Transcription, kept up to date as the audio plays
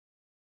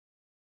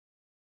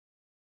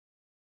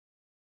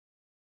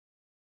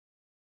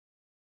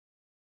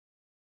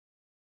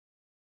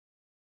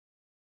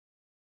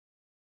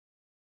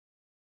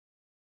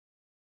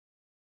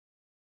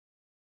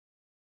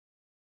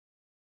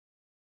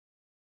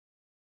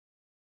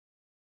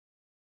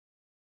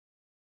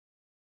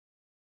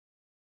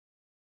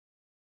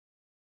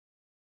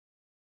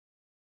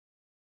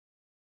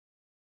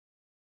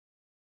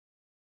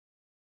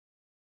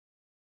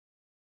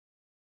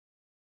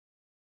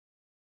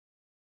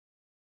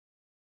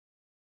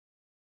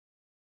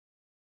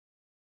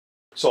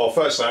So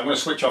firstly I'm going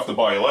to switch off the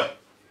boiler.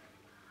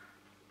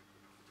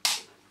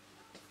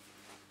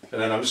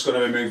 And then I'm just going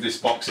to remove this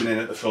boxing in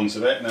at the front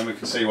of it, and then we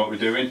can see what we're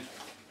doing.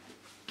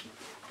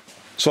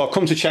 So I've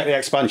come to check the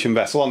expansion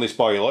vessel on this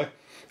boiler,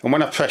 and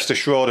when I press the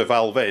Schroeder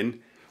valve in,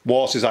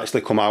 water's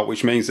actually come out,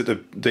 which means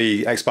that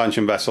the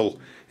expansion vessel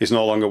is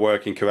no longer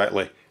working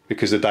correctly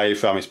because the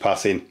diaphragm is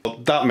passing.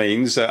 That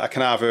means that I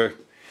can either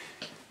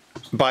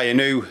buy a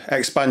new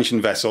expansion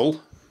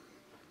vessel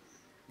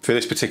for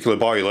this particular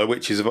boiler,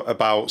 which is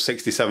about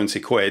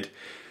 60-70 quid,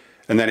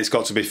 and then it's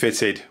got to be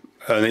fitted,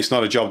 and it's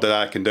not a job that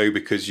I can do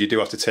because you do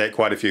have to take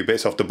quite a few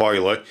bits off the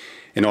boiler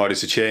in order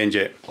to change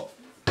it.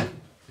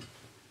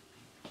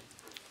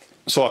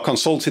 So I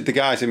consulted the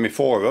guys in my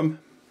forum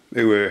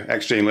who were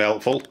extremely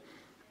helpful,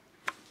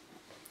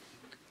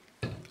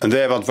 and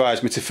they've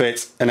advised me to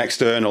fit an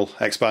external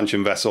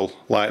expansion vessel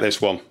like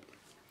this one.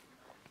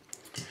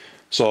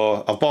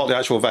 So I've bought the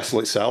actual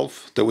vessel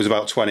itself, that was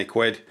about 20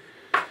 quid,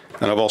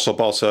 and I've also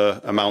bought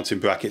a mounting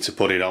bracket to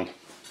put it on.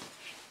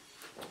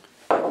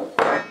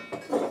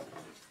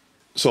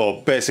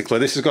 So basically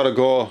this has got to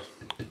go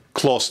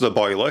close to the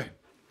boiler,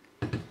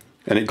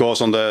 and it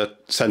goes on the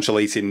central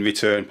heating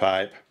return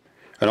pipe,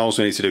 and all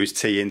we need to do is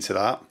tee into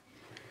that.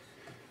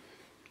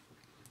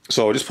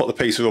 So I'll just put the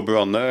piece of rubber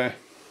on there,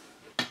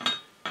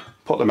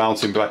 put the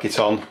mounting bracket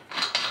on,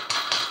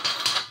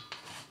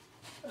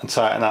 and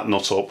tighten that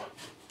nut up.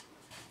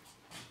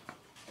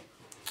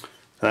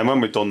 And then when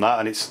we've done that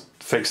and it's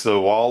fixed to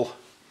the wall,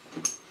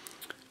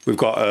 we've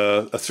got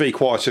a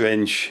 3/4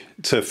 inch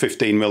to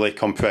 15 milli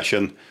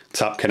compression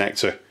tap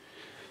connector,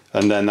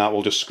 and then that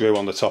will just screw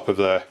on the top of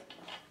there.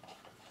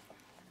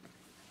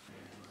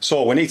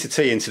 So we need to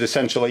tee into the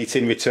central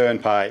heating return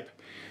pipe,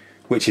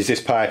 which is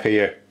this pipe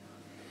here.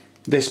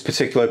 This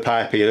particular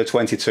pipe here, the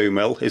 22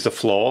 mil, is the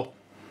floor,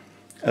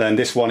 and then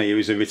this one here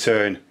is the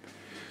return.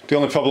 The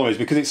only problem is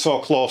because it's so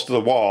close to the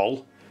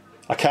wall,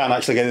 I can't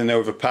actually get in there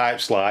with a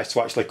pipe slice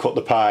to actually cut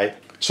the pipe.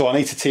 So I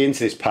need to tee into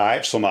this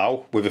pipe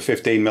somehow with a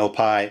 15 mil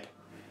pipe,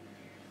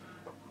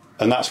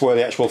 and that's where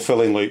the actual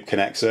filling loop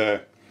connects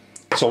there.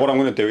 So what I'm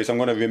going to do is I'm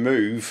going to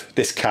remove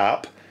this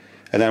cap,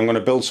 and then I'm going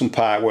to build some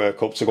pipe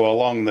work up to go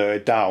along there,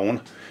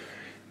 down,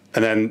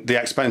 and then the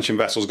expansion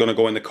vessel is going to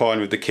go in the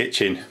corner of the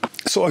kitchen.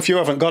 So if you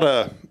haven't got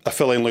a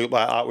filling loop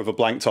like that with a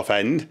blanked off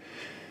end,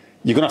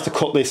 you're going to have to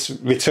cut this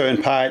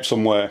return pipe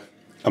somewhere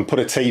and put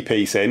a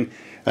T-piece in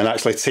and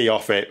actually tee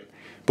off it.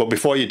 But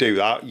before you do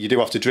that, you do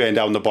have to drain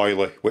down the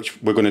boiler,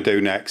 which we're going to do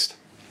next.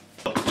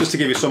 Just to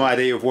give you some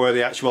idea of where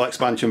the actual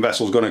expansion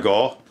vessel is going to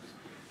go,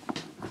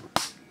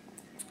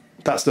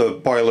 that's the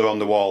boiler on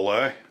the wall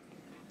there.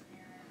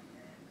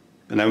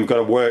 And then we've got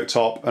a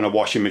worktop and a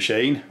washing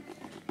machine.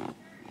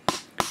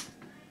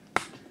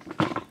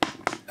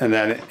 And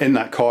then in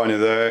that corner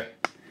there,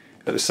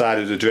 at the side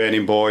of the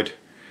draining board,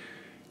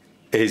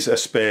 is a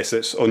space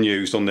that's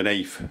unused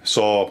underneath.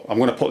 So I'm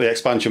going to put the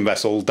expansion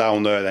vessel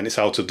down there, then it's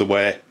out of the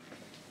way.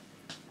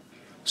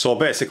 So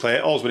basically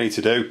all we need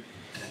to do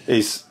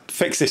is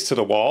fix this to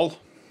the wall.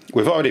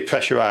 We've already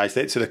pressurised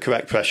it to the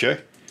correct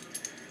pressure,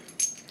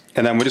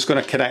 and then we're just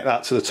going to connect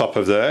that to the top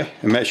of there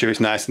and make sure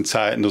it's nice and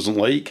tight and doesn't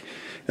leak.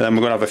 And then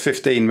we're going to have a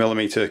 15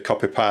 millimeter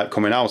copper pipe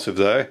coming out of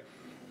there.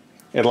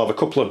 It'll have a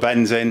couple of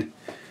bends in,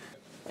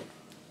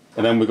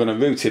 and then we're going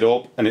to route it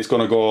up, and it's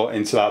going to go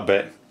into that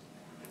bit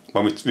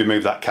when we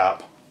remove that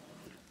cap.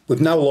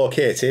 We've now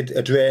located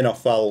a drain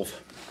off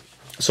valve,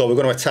 so we're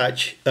going to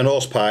attach an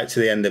hose pipe to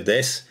the end of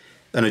this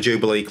and a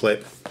Jubilee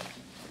clip.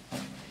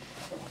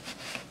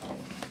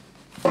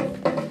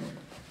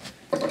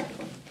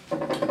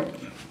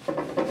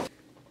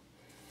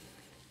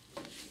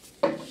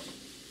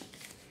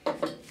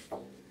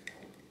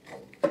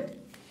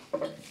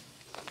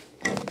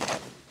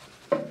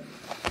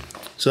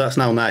 So that's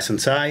now nice and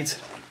tight,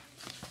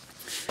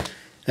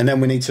 and then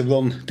we need to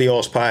run the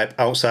hose pipe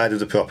outside of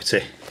the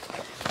property,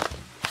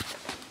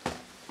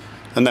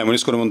 and then we're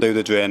just going to undo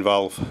the drain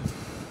valve.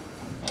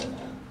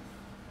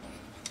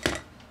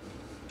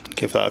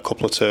 Give that a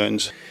couple of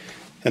turns,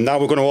 and now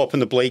we're going to open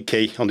the bleed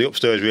key on the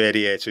upstairs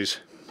radiators,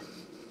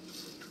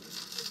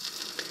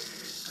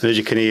 and as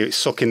you can hear, it's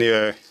sucking the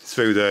air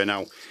through there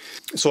now.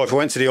 So if I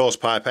went to the hose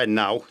pipe end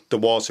now, the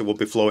water will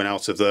be flowing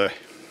out of there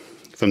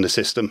from the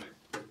system.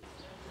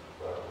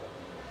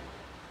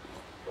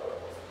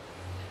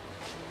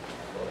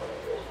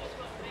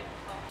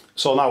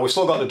 So now we've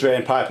still got the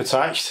drain pipe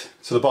attached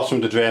to the bottom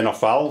of the drain off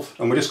valve,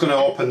 and we're just going to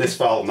open this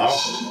valve now.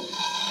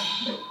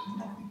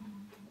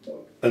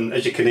 And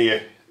as you can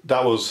hear,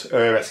 that was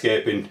air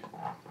escaping.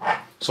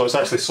 So it's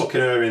actually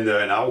sucking air in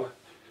there now,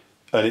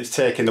 and it's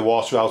taking the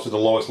water out of the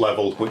lowest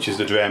level, which is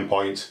the drain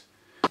point.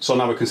 So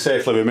now we can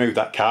safely remove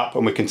that cap,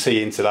 and we can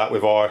tee into that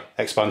with our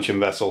expansion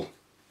vessel.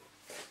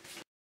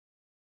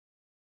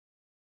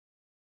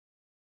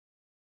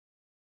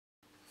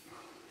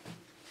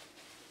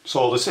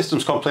 So the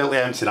system's completely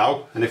empty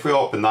now, and if we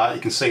open that,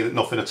 you can see that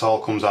nothing at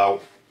all comes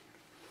out.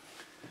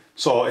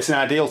 So it's an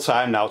ideal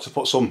time now to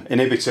put some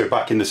inhibitor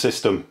back in the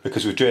system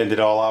because we've drained it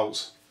all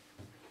out.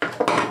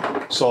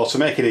 So to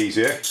make it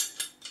easier,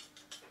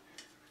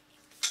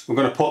 we're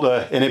going to put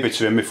the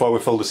inhibitor in before we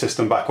fill the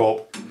system back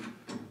up.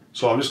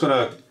 So I'm just going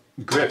to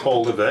grip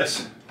hold of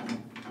this.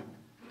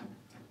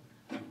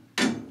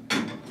 And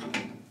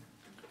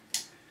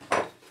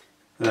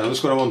then I'm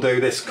just going to undo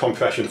this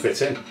compression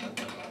fitting.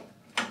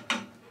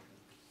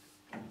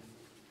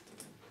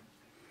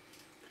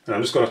 And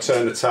I'm just going to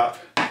turn the tap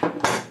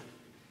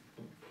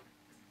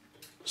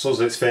so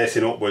that it's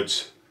facing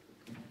upwards.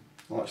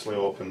 I'll actually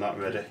open that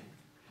ready.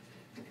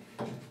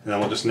 And then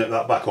we'll just nip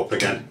that back up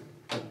again.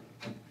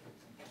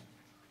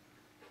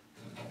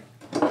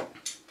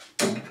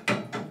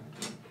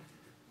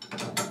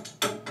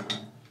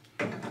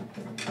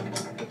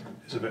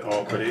 It's a bit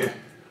awkward here.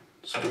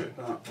 Screw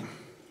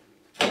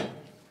that.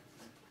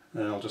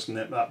 And I'll just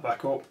nip that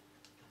back up.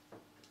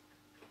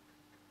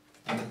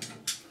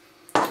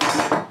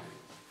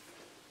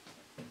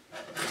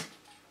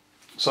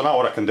 So now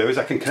what I can do is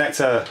I can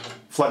connect a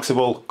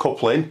flexible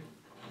coupling,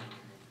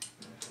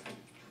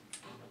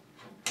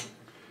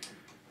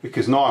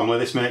 because normally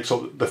this makes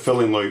up the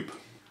filling loop.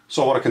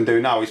 So what I can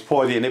do now is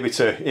pour the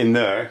inhibitor in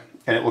there,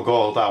 and it will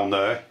go down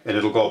there and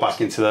it'll go back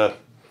into the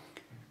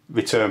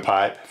return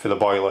pipe for the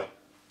boiler.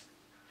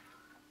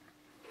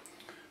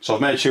 So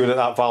I've made sure that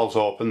that valve's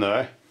open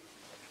there.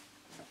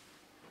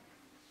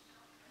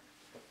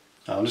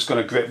 And I'm just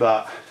going to grip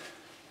that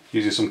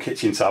using some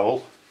kitchen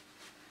towel.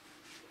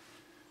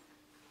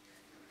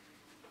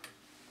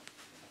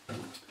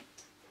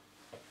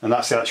 And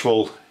that's the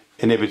actual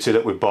inhibitor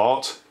that we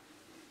bought.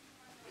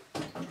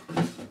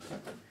 And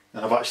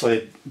I've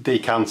actually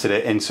decanted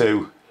it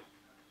into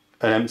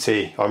an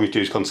empty orange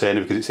juice container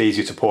because it's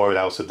easier to pour it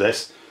out of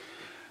this.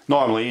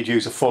 Normally you'd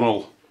use a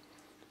funnel,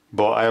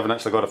 but I haven't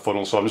actually got a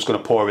funnel, so I'm just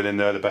going to pour it in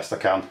there the best I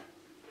can.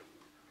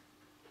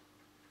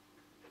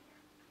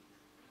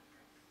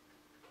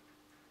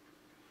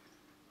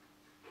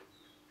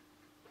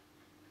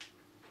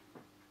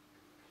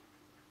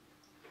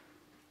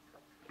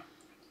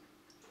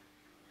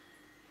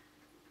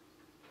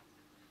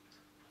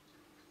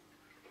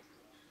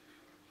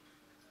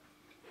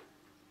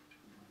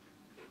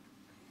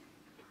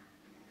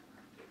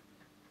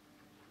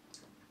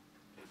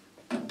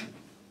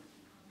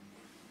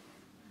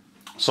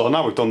 So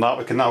now we've done that,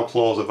 we can now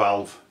close the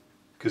valve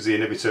because the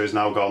inhibitor has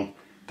now gone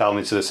down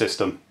into the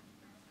system.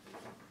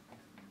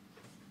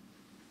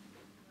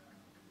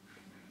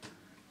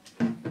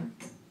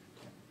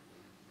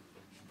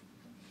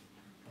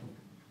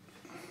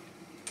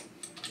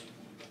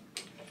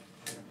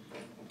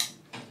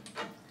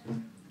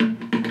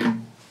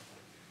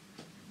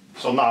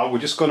 So now we're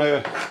just going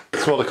to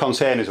throw the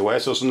containers away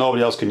so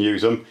nobody else can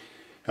use them,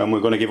 and we're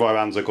going to give our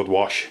hands a good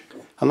wash.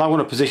 I'm now going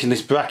to position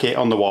this bracket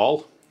on the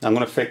wall. I'm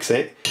going to fix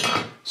it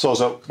so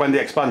that when the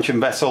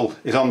expansion vessel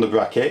is on the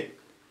bracket,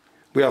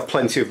 we have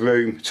plenty of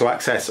room to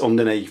access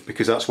underneath,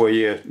 because that's where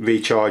you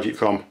recharge it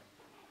from.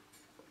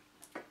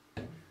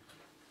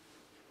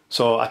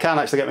 So I can't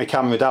actually get my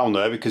camera down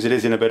there because it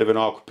is in a bit of an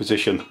awkward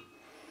position.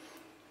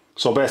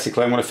 So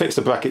basically I'm going to fix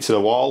the bracket to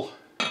the wall,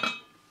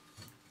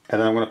 and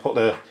then I'm going to put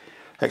the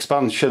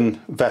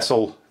expansion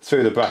vessel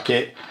through the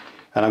bracket,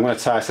 and I'm going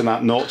to tighten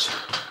that nut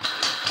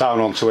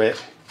down onto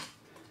it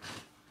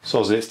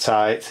so that it's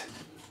tight.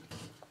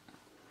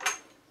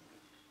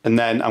 And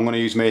then I'm going to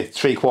use my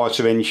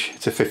 3/4 inch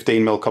to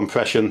 15mm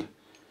compression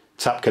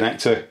tap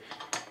connector,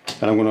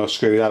 and I'm going to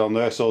screw that on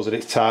there so that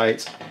it's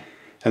tight.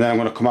 And then I'm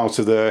going to come out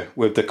of there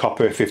with the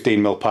copper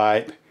 15mm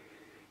pipe,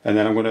 and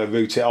then I'm going to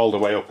route it all the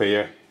way up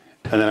here,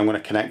 and then I'm going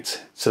to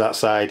connect to that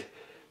side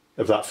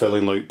of that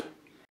filling loop.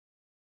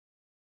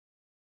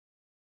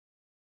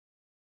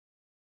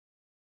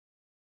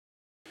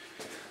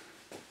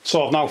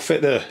 So I've now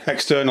fit the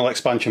external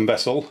expansion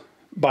vessel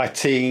by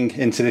teeing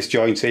into this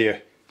joint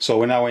here. So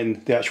we're now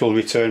in the actual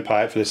return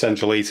pipe for the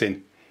central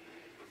heating.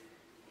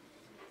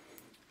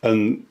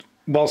 And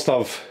whilst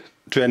I've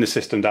drained the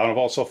system down, I've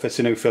also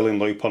fitted a new filling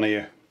loop on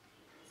here.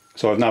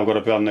 So I've now got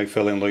a brand new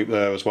filling loop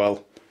there as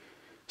well.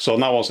 So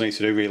now all I need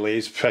to do really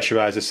is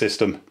pressurise the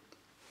system.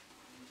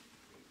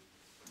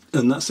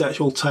 And that's the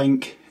actual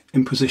tank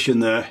in position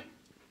there,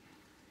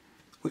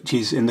 which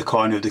is in the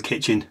corner of the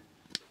kitchen.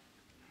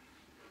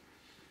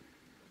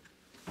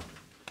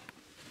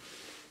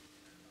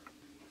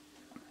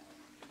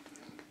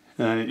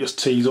 And it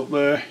just tees up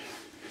there,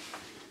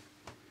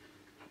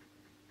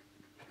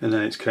 and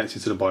then it's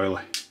connected to the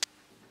boiler.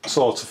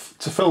 So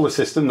to fill the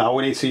system now,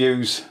 we need to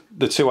use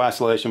the two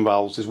isolation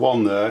valves. There's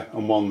one there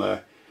and one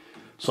there.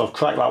 So I've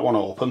cracked that one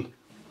open.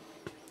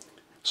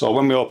 So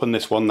when we open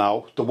this one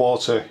now, the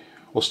water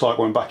will start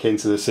going back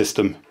into the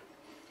system.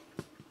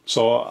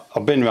 So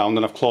I've been round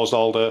and I've closed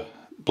all the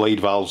bleed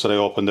valves that I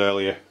opened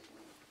earlier.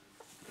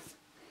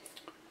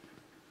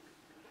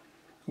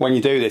 When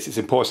you do this, it's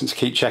important to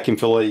keep checking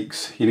for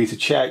leaks. You need to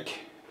check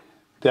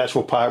the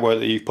actual pipework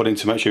that you've put in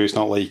to make sure it's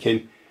not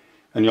leaking,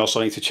 and you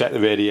also need to check the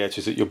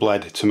radiators that you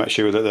bled to make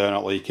sure that they're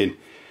not leaking.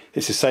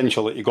 It's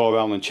essential that you go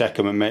around and check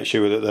them and make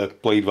sure that the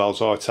bleed valves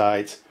are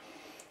tight,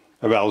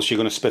 or else you're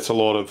going to spit a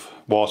lot of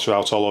water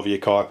out all over your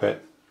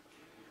carpet.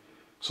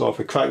 So if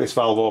we crack this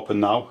valve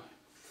open now,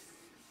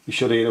 you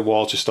should hear the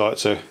water start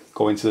to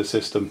go into the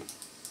system.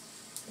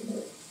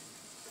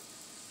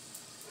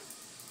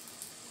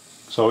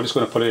 So we're just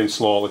going to put it in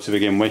slowly to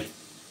begin with.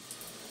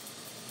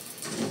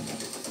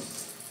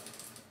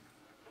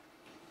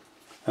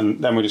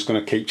 And then we're just going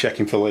to keep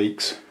checking for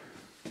leaks.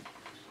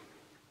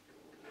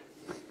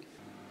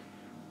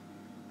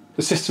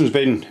 The system's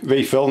been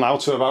refilled now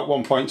to about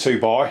 1.2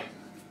 bar.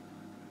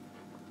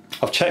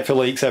 I've checked for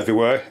leaks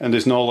everywhere and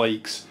there's no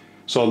leaks.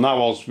 So now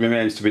all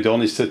remains to be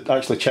done is to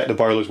actually check the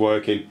boiler's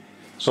working.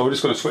 So we're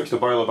just going to switch the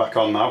boiler back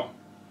on now.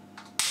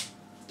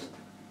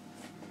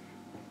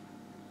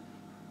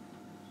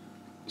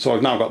 So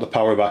I've now got the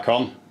power back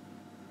on,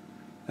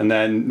 and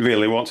then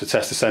really want to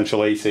test the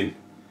central heating.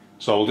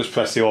 So we'll just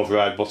press the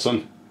override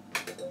button.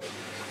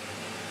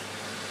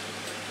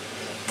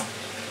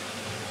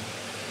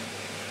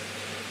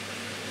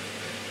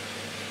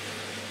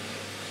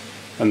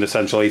 And the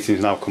central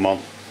heating's now come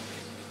on.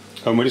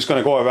 And we're just going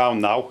to go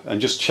around now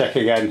and just check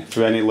again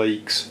for any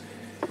leaks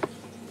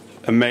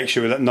and make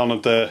sure that none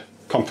of the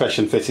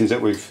compression fittings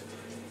that we've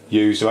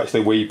used are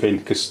actually weeping,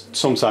 because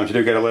sometimes you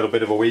do get a little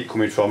bit of a weep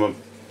coming from them.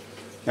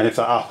 And if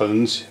that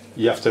happens,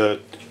 you have to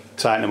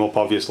tighten them up,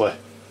 obviously.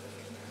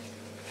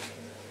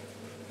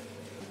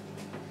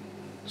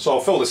 So I'll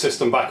fill the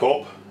system back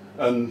up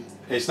and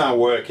it's now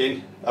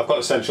working. I've got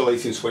the central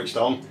heating switched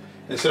on.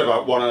 It's at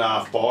about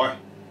 1.5 bar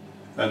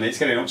and it's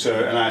getting up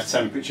to a nice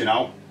temperature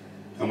now,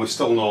 and with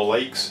still no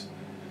leaks.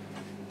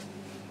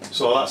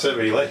 So that's it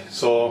really.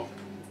 So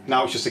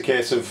now it's just a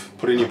case of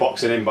putting your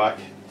boxing in back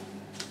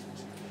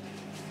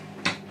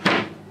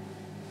and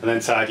then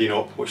tidying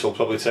up, which will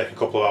probably take a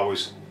couple of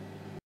hours.